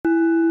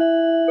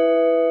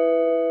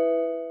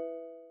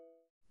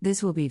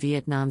This will be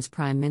Vietnam's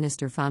Prime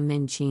Minister Pham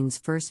Minh Chin's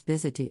first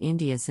visit to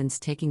India since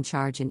taking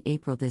charge in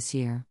April this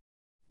year.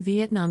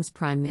 Vietnam's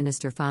Prime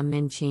Minister Pham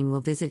Minh Chin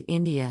will visit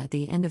India at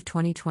the end of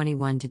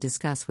 2021 to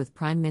discuss with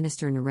Prime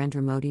Minister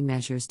Narendra Modi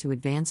measures to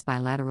advance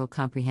bilateral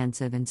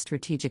comprehensive and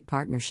strategic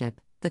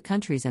partnership, the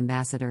country's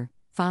ambassador,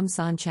 Pham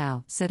Son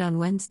Chow, said on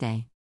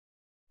Wednesday.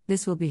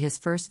 This will be his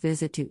first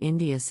visit to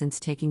India since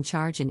taking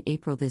charge in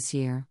April this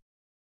year.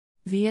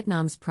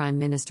 Vietnam's Prime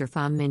Minister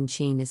Pham Minh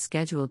Chin is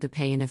scheduled to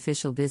pay an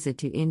official visit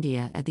to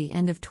India at the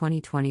end of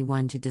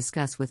 2021 to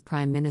discuss with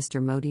Prime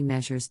Minister Modi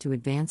measures to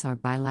advance our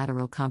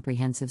bilateral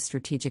comprehensive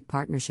strategic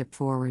partnership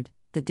forward,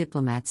 the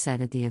diplomat said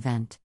at the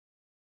event.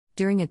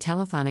 During a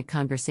telephonic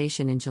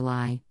conversation in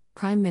July,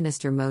 Prime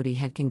Minister Modi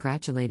had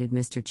congratulated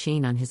Mr.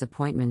 Chin on his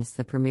appointment as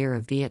the Premier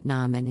of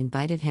Vietnam and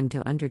invited him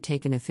to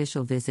undertake an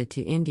official visit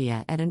to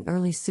India at an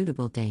early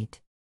suitable date.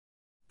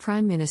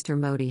 Prime Minister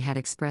Modi had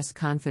expressed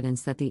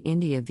confidence that the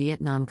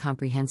India-Vietnam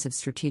Comprehensive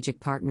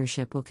Strategic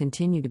Partnership will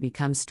continue to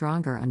become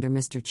stronger under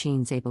Mr.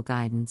 Chin's able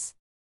guidance.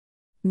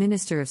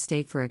 Minister of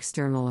State for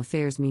External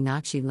Affairs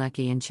Meenakshi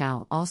Lecky and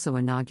Chow also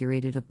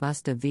inaugurated a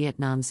bust of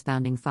Vietnam's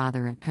founding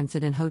father at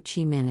President Ho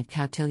Chi Minh at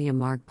Kautilya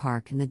Marg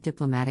Park in the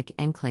diplomatic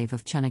enclave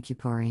of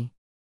Chanakyapuri.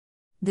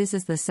 This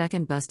is the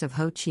second bust of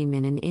Ho Chi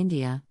Minh in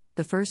India,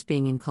 the first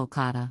being in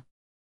Kolkata.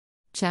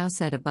 Chow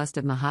said a bust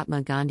of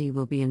Mahatma Gandhi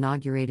will be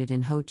inaugurated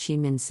in Ho Chi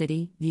Minh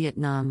City,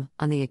 Vietnam,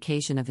 on the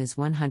occasion of his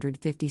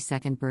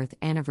 152nd birth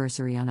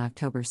anniversary on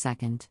October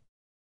 2.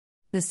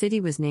 The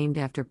city was named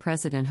after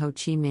President Ho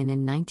Chi Minh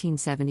in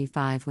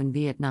 1975 when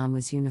Vietnam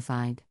was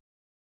unified.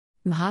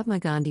 Mahatma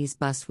Gandhi's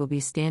bust will be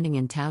standing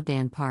in Tao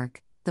Dan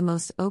Park, the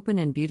most open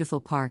and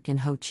beautiful park in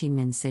Ho Chi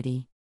Minh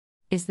City.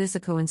 Is this a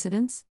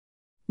coincidence?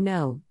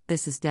 No,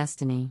 this is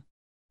destiny.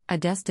 A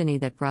destiny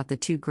that brought the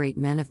two great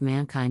men of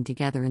mankind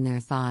together in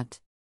their thought.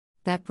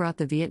 That brought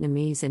the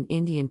Vietnamese and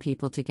Indian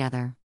people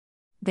together.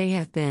 They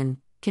have been,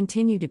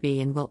 continue to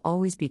be, and will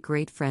always be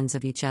great friends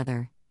of each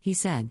other, he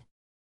said.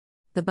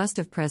 The bust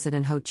of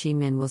President Ho Chi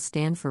Minh will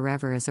stand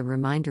forever as a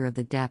reminder of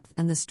the depth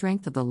and the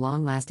strength of the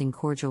long-lasting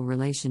cordial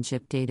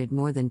relationship dated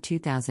more than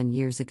 2,000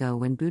 years ago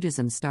when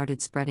Buddhism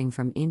started spreading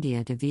from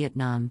India to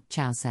Vietnam,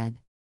 Chow said.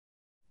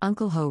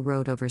 Uncle Ho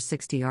wrote over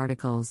 60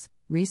 articles,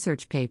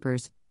 research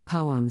papers,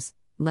 poems,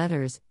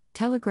 letters,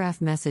 telegraph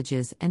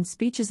messages, and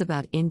speeches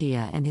about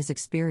India and his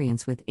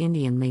experience with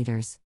Indian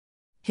leaders.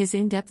 His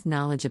in-depth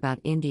knowledge about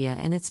India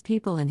and its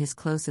people and his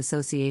close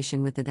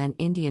association with the then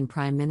Indian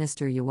Prime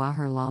Minister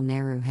Jawaharlal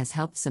Nehru has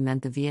helped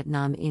cement the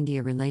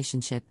Vietnam-India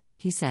relationship,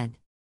 he said.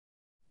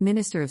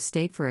 Minister of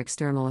State for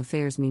External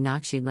Affairs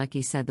Meenakshi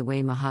Lecky said the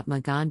way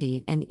Mahatma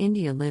Gandhi and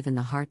India live in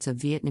the hearts of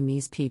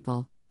Vietnamese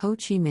people, Ho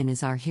Chi Minh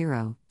is our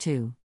hero,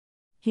 too.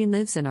 He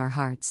lives in our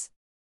hearts.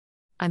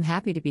 I'm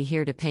happy to be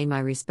here to pay my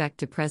respect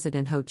to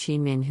President Ho Chi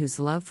Minh, whose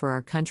love for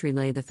our country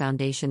laid the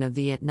foundation of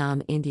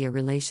Vietnam-India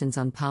relations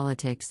on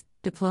politics,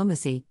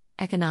 diplomacy,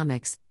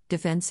 economics,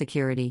 defense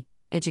security,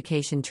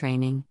 education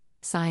training,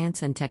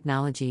 science and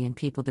technology, and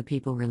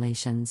people-to-people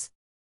relations.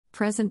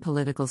 Present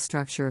political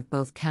structure of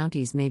both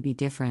counties may be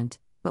different,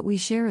 but we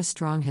share a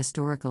strong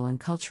historical and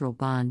cultural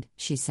bond,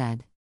 she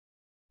said.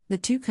 The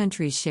two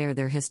countries share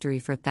their history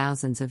for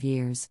thousands of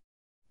years.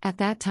 At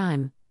that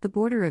time, the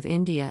border of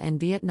India and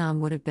Vietnam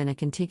would have been a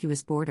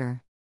contiguous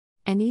border.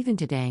 And even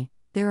today,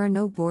 there are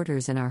no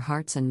borders in our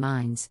hearts and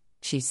minds,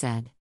 she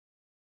said.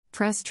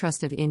 Press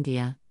Trust of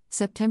India,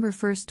 September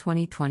 1,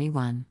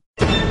 2021.